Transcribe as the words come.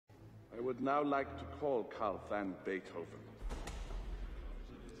I would now like to call Karl van Beethoven.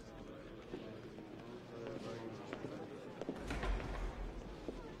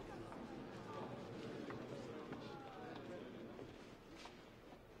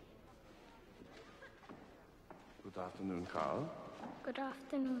 Good afternoon, Karl. Good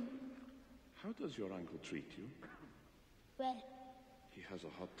afternoon. How does your uncle treat you? Well, He has a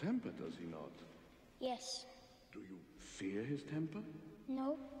hot temper, does he not? yes. Do you fear his temper?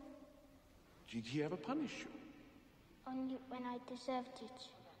 No, Did he ever punish you? only when I deserved it.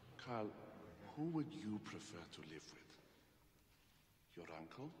 Karl, who would you prefer to live with? Your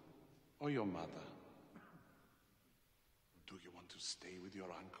uncle or your mother? Do you want to stay with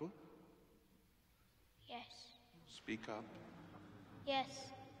your uncle? Yes. Speak up. Yes.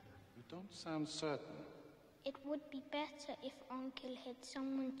 You don't sound certain. It would be better if Uncle had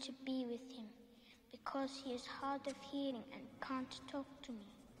someone to be with him, because he is hard of hearing and can't talk to me.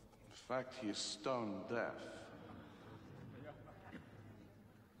 In fact, he is stone deaf.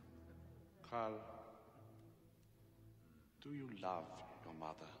 Karl, do you love your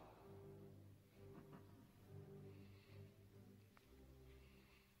mother?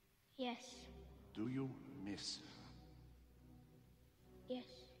 Yes. Do you miss her? Yes.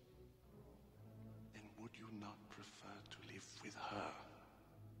 Then would you not prefer to live with her?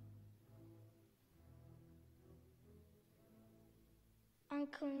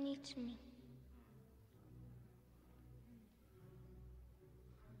 Uncle needs me.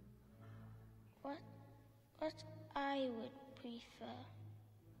 What I would prefer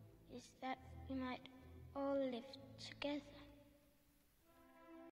is that we might all live together.